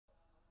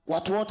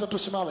Watu wote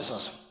tusimame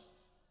sasa.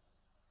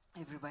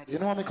 Everybody.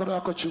 Inua mikono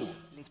yako juu.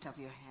 Lift up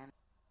your hand.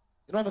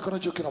 Inua mikono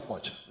juu kila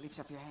mmoja. Lift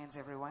up your hands,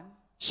 everyone.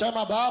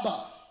 Sema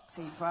Baba.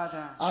 Say,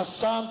 Father,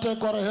 asante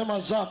kwa rehema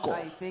zako.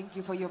 I thank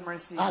you for your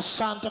mercy.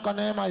 Asante kwa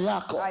neema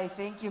yako. I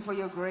thank you for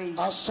your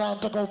grace.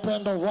 Asante kwa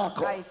upendo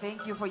wako. I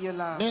thank you for your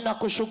love.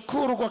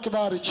 Ninakushukuru kwa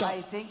kibali chako.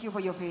 I thank you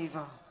for your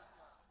favor.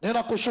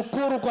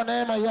 Ninakushukuru kwa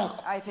neema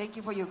yako. I thank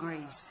you for your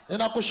grace.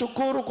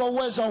 Ninakushukuru kwa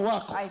uweza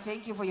wako. I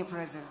thank you for your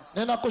presence.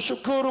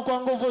 Ninakushukuru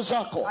kwa nguvu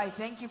zako. I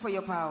thank you for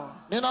your power.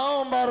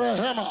 Ninaomba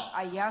rehema.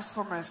 I ask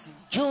for mercy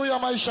juu ya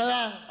maisha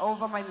yangu.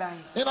 Over my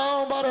life.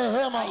 Ninaomba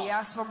rehema. I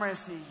ask for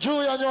mercy.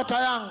 juu ya nyota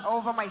yangu.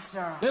 Over my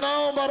star.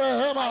 Ninaomba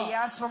rehema. I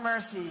ask for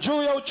mercy.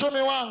 juu ya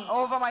uchumi wangu.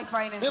 Over my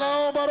finances.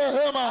 Ninaomba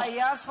rehema.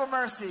 I ask for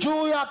mercy.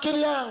 juu ya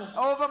akili yangu.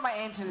 Over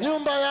my intellect.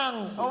 nyumba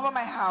yangu. Over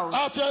my house.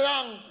 afya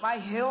yangu. My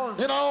health.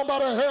 Ninaomba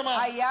rehema.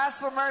 I ask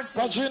for mercy.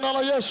 Kwa jina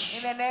la Yesu.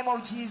 In the name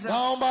of Jesus.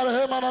 Naomba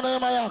rehema na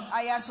neema yako.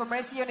 I ask for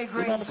mercy and your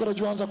grace. Mkono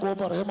juu, anza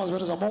kuomba rehema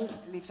mbele za Mungu.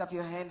 Lift up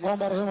your hands.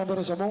 Omba rehema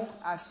mbele za Mungu.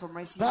 Ask for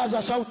mercy.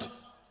 Paza sauti.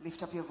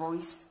 Lift up your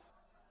voice.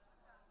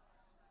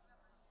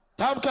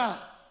 Tamka.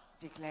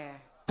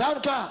 Declare.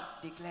 Tamka.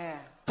 Declare.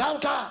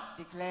 Tamka.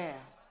 Declare.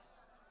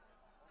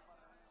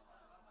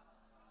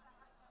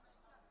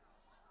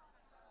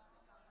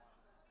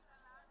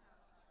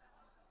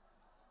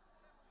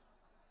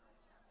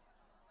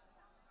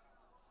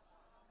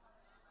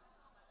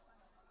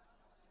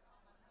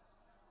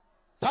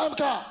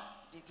 Tamka.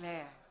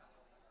 Declare.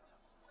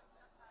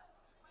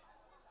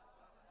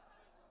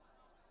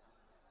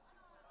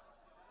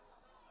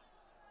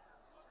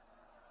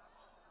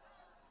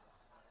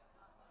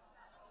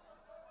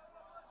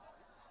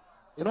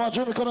 Inua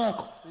juu mikono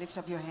yako. Lift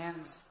up your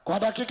hands. Kwa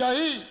dakika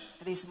hii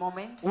this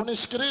moment,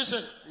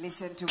 unisikilize.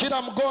 Listen to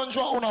kila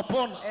mgonjwa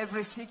unapona.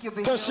 Every sick you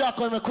be kesi healed.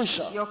 yako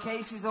imekwisha. Your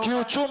case is over.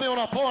 Kiuchumi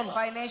unapona.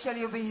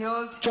 Financially you be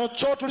healed.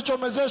 Chochote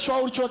ulichomezeshwa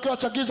au ulichowekewa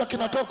cha giza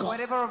kinatoka.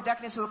 Whatever of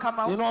darkness will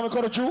come out. Inua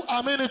mikono juu,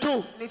 amini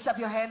tu. Lift up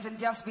your hands and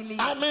just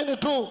believe. Amini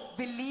tu.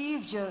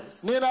 Believe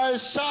just.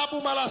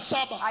 Ninahesabu mara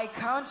 7. I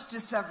count to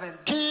 7.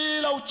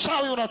 Kila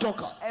uchawi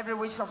unatoka. Every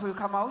witchcraft will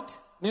come out.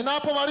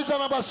 Ninapomaliza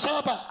namba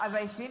 7. As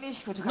I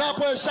finish,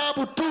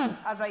 napohesabu tu.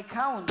 As I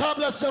count.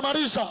 Kabla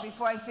sijamaliza.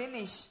 Before I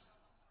finish.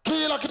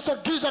 Kila kitu cha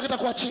giza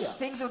kitakuachia.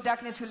 Things of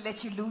darkness will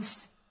let you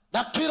loose.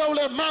 Na kila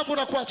ulemavu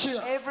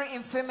unakuachia. Every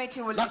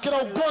infirmity will na let you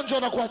kila loose. ugonjwa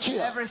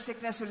unakuachia. Every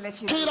sickness will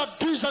let you kila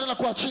loose. giza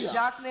linakuachia.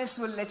 Darkness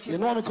will let you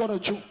Inua loose. mikono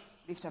juu.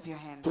 Lift up your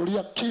hands.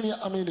 Tulia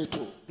kimya, amini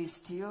tu. Be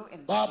still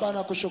and Baba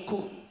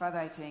nakushukuru. Father,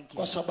 I thank you.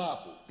 Kwa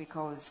sababu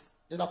because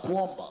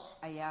ninakuomba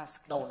I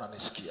ask na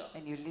unanisikia.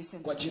 And you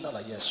listen kwa to jina me. la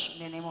Yesu. In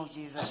the name of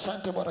Jesus.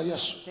 Asante Bwana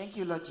Yesu. Thank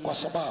you, Lord Jesus. Kwa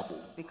sababu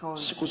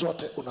because siku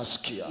zote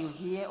unasikia. You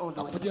hear always.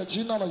 Na kupitia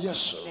jina la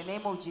Yesu. In the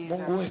name of Jesus.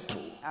 Mungu wetu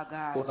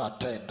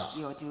unatenda.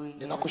 You are doing.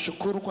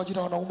 Ninakushukuru kwa ajili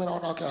ya wanaume na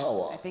wanawake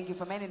hawa. I thank you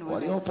for men and women.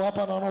 Waliopo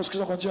hapa na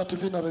wanaosikiza kwa njia ya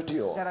TV na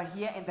radio. That are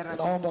here and that are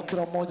naomba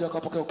kila mmoja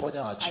akapokee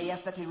uponyaji. I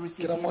ask that he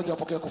receive. Kila mmoja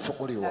apokee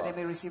kufunguliwa. That they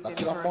may receive na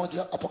kila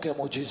mmoja apokee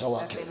muujiza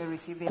wake.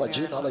 Kwa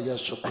jina la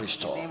Yesu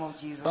Kristo.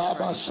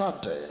 Baba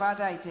asante.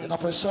 Father, I thank you.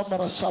 Ninapohesabu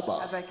mara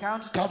 7. As I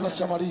count to kabla 7.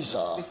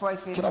 sijamaliza.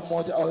 Kila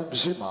mmoja awe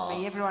mzima.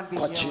 May everyone be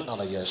kwa healed. jina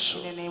la Yesu.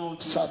 In the name of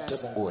Jesus. Asante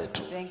Mungu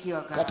wetu. Thank you,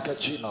 God. Katika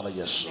jina la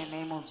Yesu. In the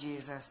name of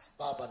Jesus.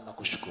 Baba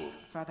ninakushukuru.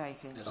 Father, I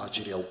thank you.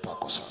 Ninaachilia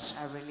upako sasa.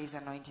 I release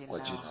anointing kwa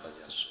now. jina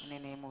la Yesu. In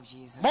the name of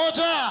Jesus.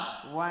 Moja.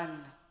 1.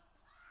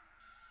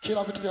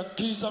 Kila vitu vya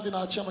giza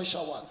vinaachia maisha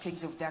ya watu.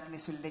 Things of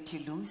darkness will let you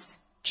loose.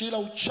 Kila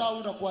uchawi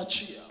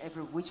unakuachia.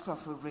 Every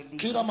witchcraft will release.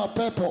 Kila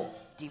mapepo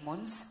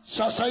demons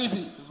sasa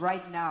hivi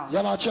right now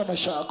yanaachia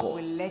maisha yako.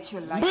 Will let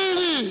your life.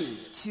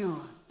 2.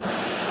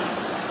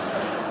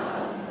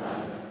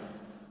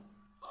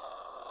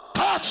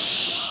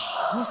 Touch.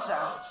 Gusa.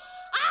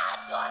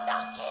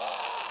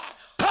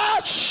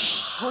 Touch.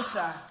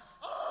 Gusa.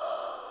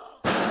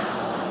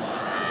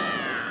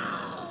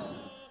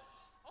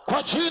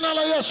 Kwa jina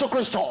la Yesu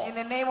Kristo. In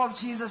the name of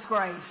Jesus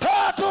Christ.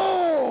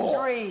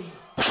 3.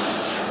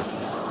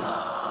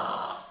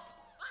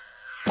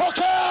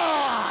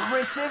 Pokea.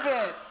 Receive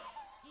it.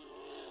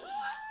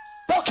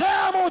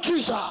 Pokea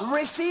muujiza.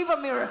 Receive a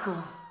miracle.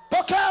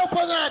 Pokea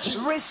uponyaji.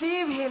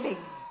 Receive healing.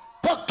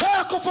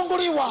 Pokea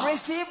kufunguliwa.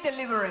 Receive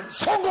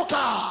deliverance.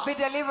 Funguka. Be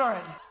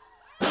delivered.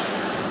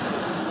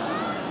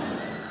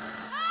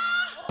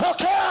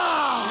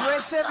 Pokea.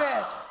 Receive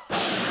it.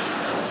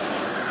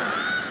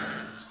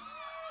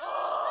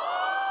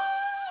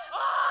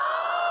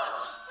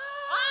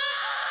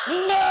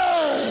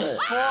 No.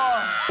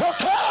 4.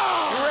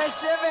 Pokea.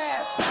 Receive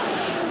it.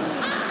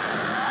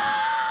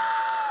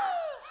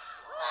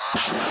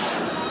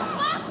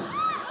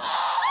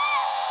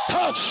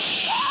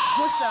 Touch.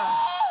 Gusa.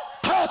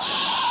 Touch.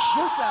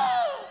 Gusa.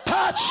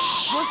 Touch.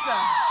 Gusa.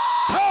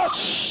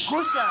 Touch.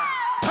 Gusa.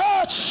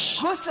 Touch.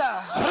 Gusa.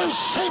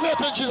 Receive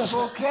it in Jesus'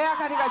 name. Pokea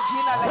katika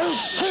jina la Yesu.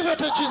 Receive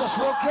it in Jesus'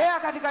 name. Pokea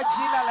katika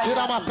jina la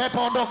Kila Yesu.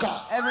 mapepo ondoka.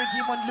 Every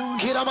demon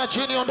loose. Kila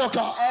majini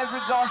ondoka. Every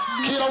ghost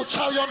loose. Kila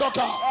uchawi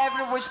ondoka.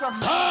 Every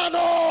witchcraft loose.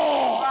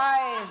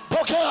 5.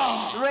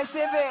 Pokea.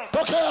 Receive it.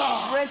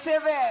 Pokea.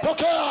 Receive it.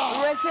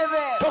 Pokea. Receive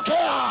it.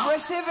 Pokea.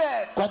 Receive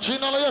it. Kwa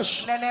jina la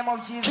Yesu. In the name of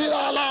Jesus.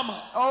 Kila alama,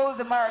 All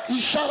the marks,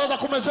 ishara za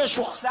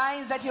kumezeshwa,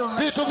 signs that you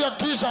vitu vya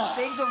giza,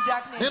 things of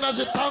darkness,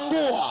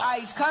 ninazitangua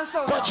I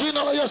cancel kwa them.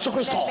 jina la Yesu In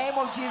Kristo. the name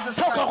of Jesus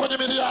Toka Christ. kwenye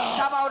miili yao,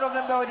 Come out of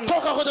them bodies.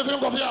 toka kwenye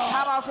viungo vyao,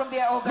 Come out from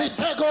their organs.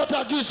 mitego yote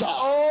ya giza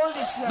All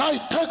this year,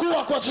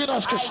 naitegua kwa jina la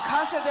Yesu I Kristo.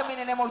 cancel them in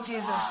the name of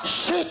Jesus.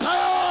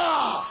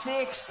 Shika.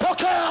 6.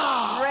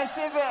 Pokea.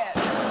 Receive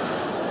it.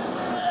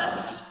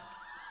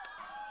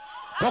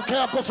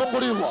 Pokea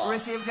kufunguliwa.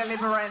 Receive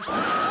deliverance.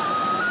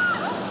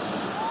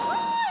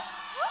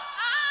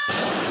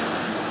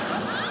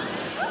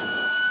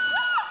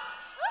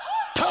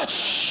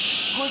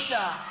 Touch.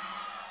 Gusa.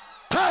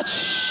 Touch.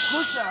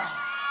 Gusa.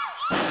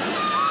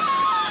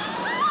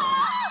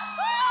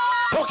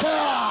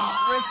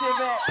 Pokea. Receive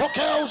it.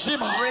 Pokea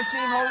uzima.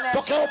 Receive wholeness.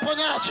 Pokea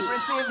uponyaji.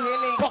 Receive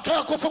healing.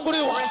 Pokea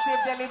kufunguliwa. Receive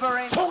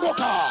deliverance.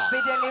 Funguka.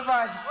 Be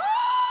delivered.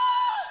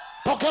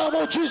 Pokea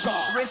muujiza.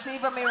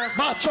 Receive a miracle.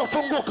 Macho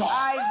funguka.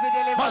 Eyes be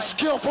delivered.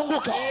 Masikio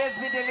funguka. Ears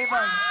be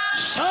delivered.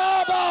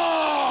 7.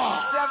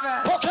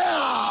 7.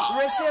 Pokea.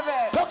 Receive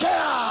it.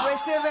 Pokea.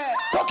 Receive it.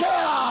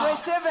 Pokea.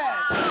 Receive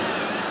it.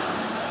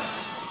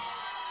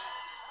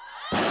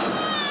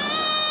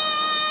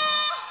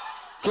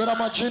 Kila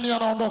majini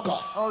yanaondoka.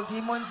 All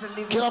demons are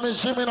leaving. Kila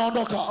mizimu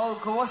inaondoka. All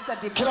ghosts are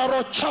Kila departing.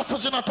 roho chafu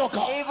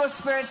zinatoka. Evil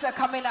spirits are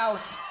coming out.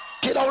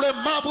 Kila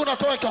ulemavu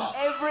unatoweka.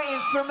 Every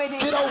infirmity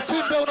is Kila coming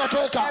uvimbe out.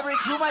 unatoweka. Every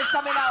tumor is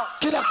coming out.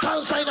 Kila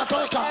kansa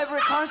inatoweka. Every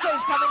cancer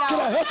is coming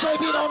Kila out.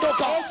 HIV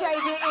inaondoka.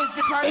 HIV is In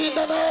departing.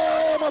 the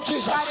name of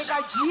Jesus.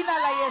 Katika jina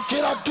la Yesu.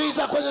 Kila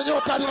giza kwenye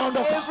nyota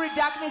linaondoka. Every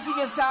darkness in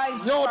your stars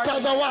is Nyota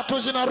departing. za watu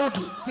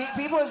zinarudi.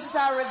 People's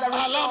stars are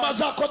Alama restored.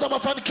 zako za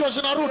mafanikio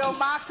zinarudi. Your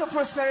marks of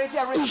prosperity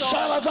are restored.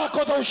 Ishara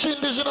zako za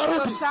ushindi Your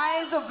zinarudi.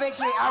 signs of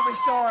victory are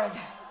restored.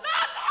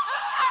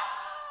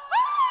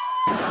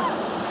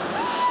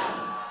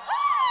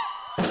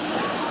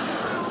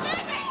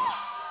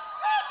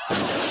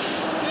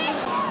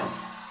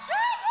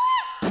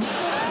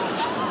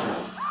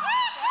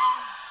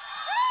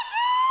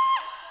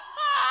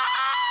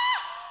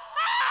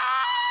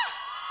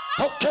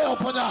 Pokea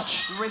uponyaji.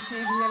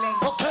 Receive healing.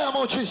 Pokea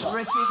muujiza.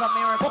 Receive a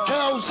miracle.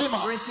 Pokea uzima.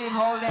 Receive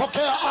wholeness.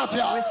 Pokea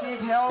afya.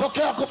 Receive health.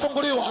 Pokea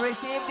kufunguliwa.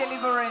 Receive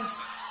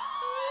deliverance.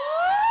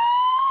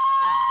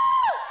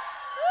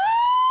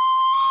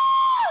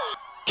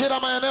 Kila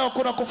maeneo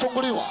kuna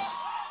kufunguliwa.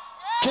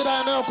 Kila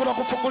eneo kuna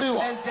kufunguliwa.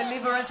 There's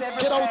deliverance Kila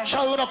everywhere.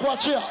 uchawi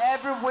unakuachia.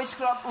 Every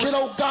witchcraft will Kila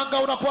uganga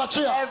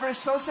unakuachia. every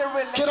sorcerer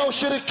will let Kila you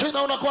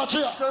ushirikina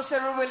unakuachia.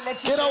 sorcerer will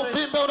let you Kila loose.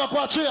 uvimbe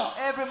unakuachia.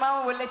 Every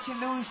man will let you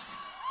loose.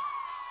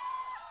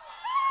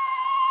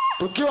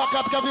 Tukiwa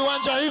katika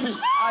viwanja hivi,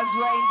 As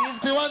we are in these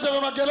viwanja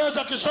vya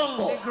magereza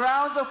Kisongo, the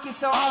grounds of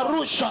Kisongo,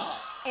 Arusha,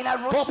 in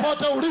Arusha,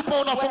 popote ulipo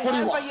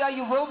unafunguliwa. wherever you are,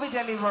 you will be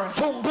delivered.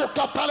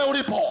 Funguka pale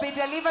ulipo. Be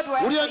delivered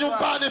wherever Uliye you are.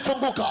 nyumbani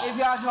funguka. If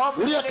you are at home,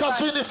 be Uliye delivered.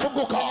 kazini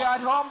funguka. If you are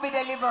at home, be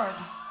delivered.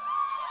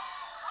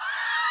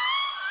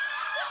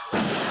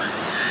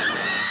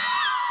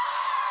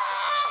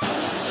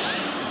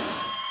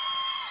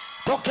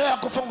 Pokea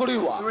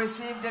kufunguliwa.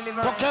 Receive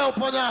deliverance. Pokea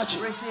uponyaji.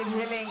 Receive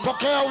healing.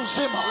 Pokea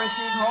uzima.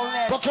 Receive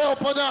wholeness. Pokea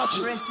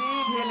uponyaji.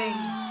 Receive healing.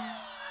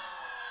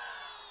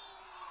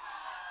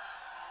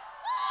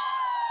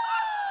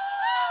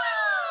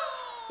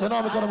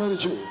 Inua mikono miwili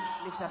juu.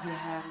 Lift up your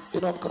hands.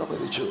 Inua mikono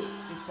miwili juu.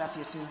 Lift up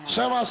your 2 hands.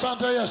 Sema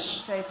asante Yesu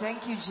Say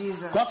thank you,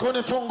 Jesus, kwa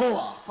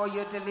kunifungua, for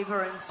your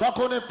deliverance, kwa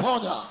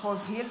kuniponya. for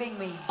healing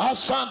me.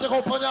 Asante kwa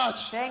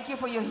uponyaji. Thank you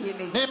for your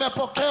healing.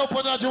 Nimepokea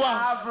uponyaji wangu.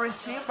 I've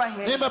received my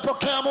healing.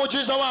 Nimepokea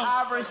muujiza wangu.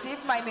 I've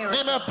received my miracle.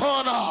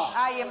 Nimepona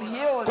I am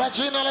healed. kwa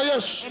jina la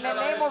Yesu. In the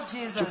name of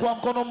Jesus. Chukua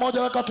mkono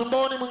mmoja weka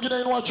tumboni,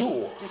 mwingine inua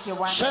juu. Take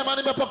your one. Sema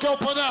nimepokea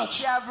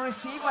uponyaji. I've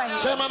received my healing.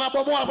 Sema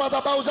nabomoa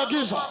madhabahu za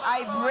giza,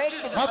 I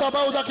break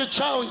madhabahu za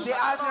kichawi, the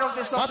altar of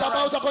the madhabahu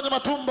sorcerer, za kwenye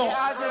matumbo, the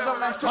altars of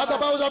my stomach,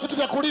 madhabahu za vitu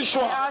vya the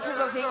kulishwa altars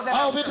of things that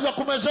au vitu vya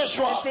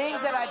kumezeshwa the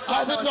things that I au vitu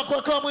vya traveled.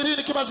 kuwekewa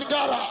mwilini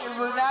kimazingara. It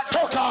will not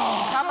Toka,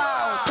 come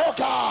out.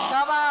 toka,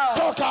 Come out.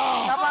 toka.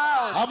 Come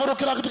out. Amuru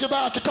kila kitu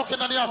kibaya kitoke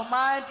ndani yako.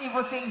 Command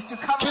evil things to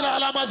come Kila out.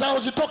 alama zao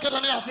zitoke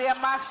ndani yako. Their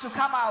marks to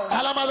come out.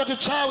 Alama za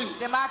kichawi,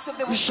 The marks of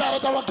the ishara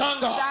witches. za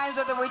waganga, Signs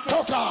of the witches.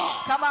 toka,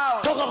 Come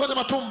out. toka kwenye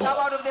matumbo, Come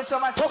out of their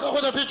stomach. toka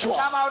kwenye vichwa,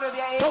 Come out of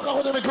their toka ears.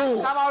 kwenye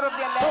miguu, Come out of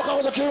their toka legs.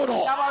 kwenye kiuno,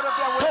 Come out of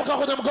their waist. toka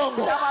kwenye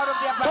mgongo, Come out of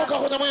their toka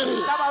backs. kwenye mwili.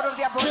 Come out of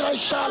their Kila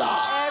bodies. ishara,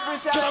 Every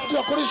sign. kila kitu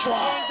ya kulishwa,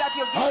 Things that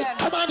you're I given.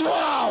 command you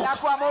out. Na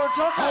kuamuru I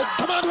toka.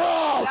 command you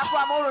out. Na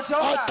kuamuru I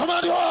toka.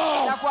 command you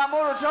Na out.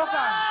 kuamuru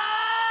toka.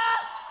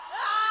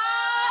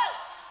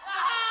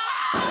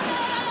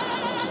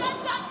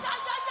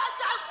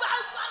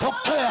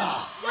 Pokea,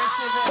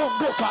 Receive it.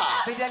 funguka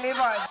Be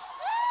delivered.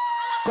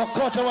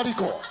 kokote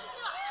waliko.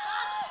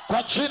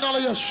 Kwa jina la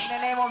Yesu. In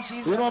the name of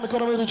Jesus. Inua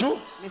mikono miwili juu.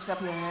 Lift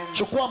up your hands.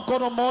 Chukua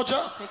mkono mmoja.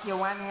 Take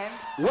your one hand.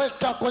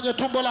 Weka kwenye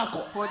tumbo lako.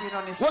 Put it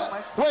on your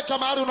stomach. Weka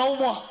mahali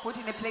unaumwa. Put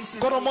in a place you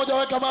Mkono mmoja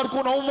weka mahali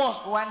unaumwa.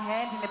 One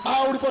hand in a place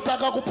Au you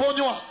ulipotaka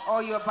kuponywa.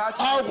 or you're about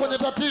to Au kwenye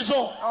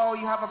tatizo. or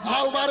you have a problem.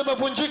 Au mahali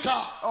umevunjika.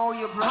 Or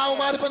you're broken. Au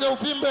mahali penye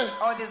uvimbe.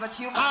 Or there's a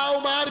tumor.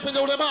 Au mahali penye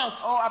ulemavu.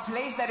 Or a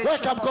place that is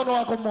Weka mkono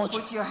wako mmoja.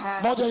 Put your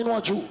hand. Moja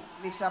inua juu.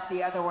 Lift up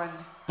the other one.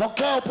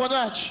 Pokea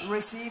uponyaji.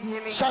 Receive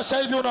healing. Sasa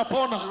hivi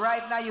unapona.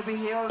 Right now you'll be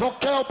healed.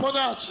 Pokea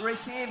uponyaji.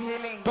 Receive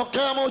healing.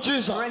 Pokea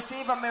muujiza.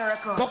 Receive a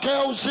miracle.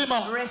 Pokea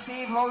uzima.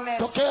 Receive wholeness.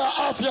 Pokea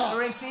afya.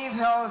 Receive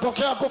health.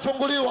 Pokea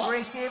kufunguliwa.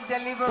 Receive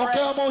deliverance.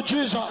 Pokea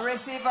muujiza.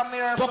 Receive a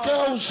miracle.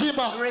 Pokea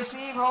uzima.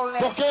 Receive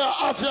wholeness. Pokea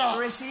afya.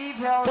 Receive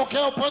health.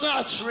 Pokea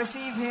uponyaji.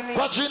 Receive healing.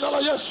 Kwa jina la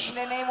Yesu. In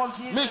the name of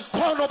Jesus.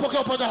 Mikono pokea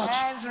uponyaji.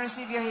 Hands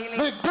receive your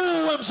healing.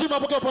 Miguu mzima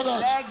pokea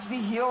uponyaji. Legs be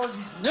healed.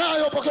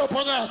 Nyayo pokea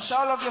uponyaji.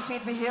 Sole of your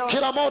feet be healed.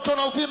 Kila moto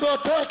na uvimbe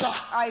toeka.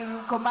 I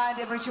command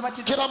every tumor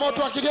to Kila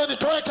moto wa kigeni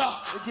toeka.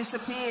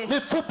 disappear.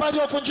 Mifupa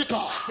iliyovunjika.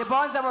 The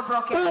bones that were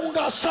broken.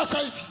 Unga sasa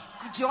hivi.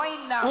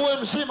 Join now. Uwe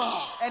mzima.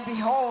 And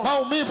behold.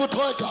 Maumivu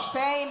toeka.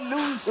 Pain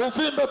loose.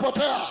 Uvimbe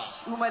potea.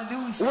 Tumor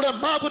loose.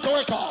 Ulemavu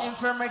toeka.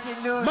 Infirmity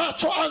loose.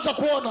 Macho anza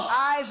kuona.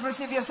 Eyes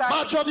receive your sight.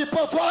 Macho ya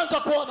vipofu anza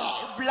kuona.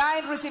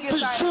 Blind receive your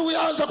sight. Viziwi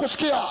anza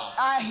kusikia.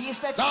 He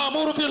said na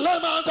amuru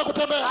vilema anza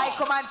kutembea. I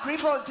command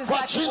crippled to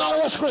start to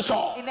walk. Yesu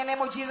Kristo. In the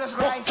name of Jesus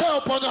Christ. Pokea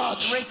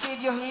uponyaji.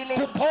 Receive your healing.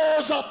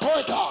 Kupoza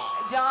toeka.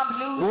 Dumb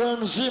loose. Uwe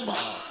mzima.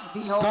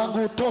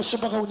 Tangu utosi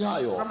mpaka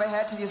unyayo. From my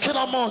head to your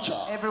kila mmoja.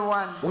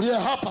 Everyone. Uliye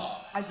hapa.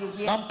 As you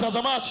hear. Na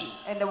mtazamaji.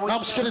 Na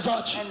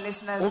msikilizaji.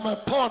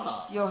 Umepona.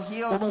 You're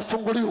healed.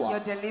 Umefunguliwa. You're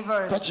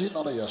delivered. Kwa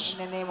jina la Yesu.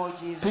 In the name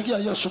of Jesus. Pigia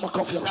Yesu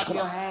makofi ya shukrani. shukrani.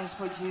 Clap your hands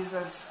for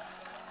Jesus.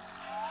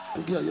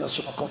 Pigia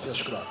Yesu makofi ya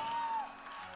shukrani.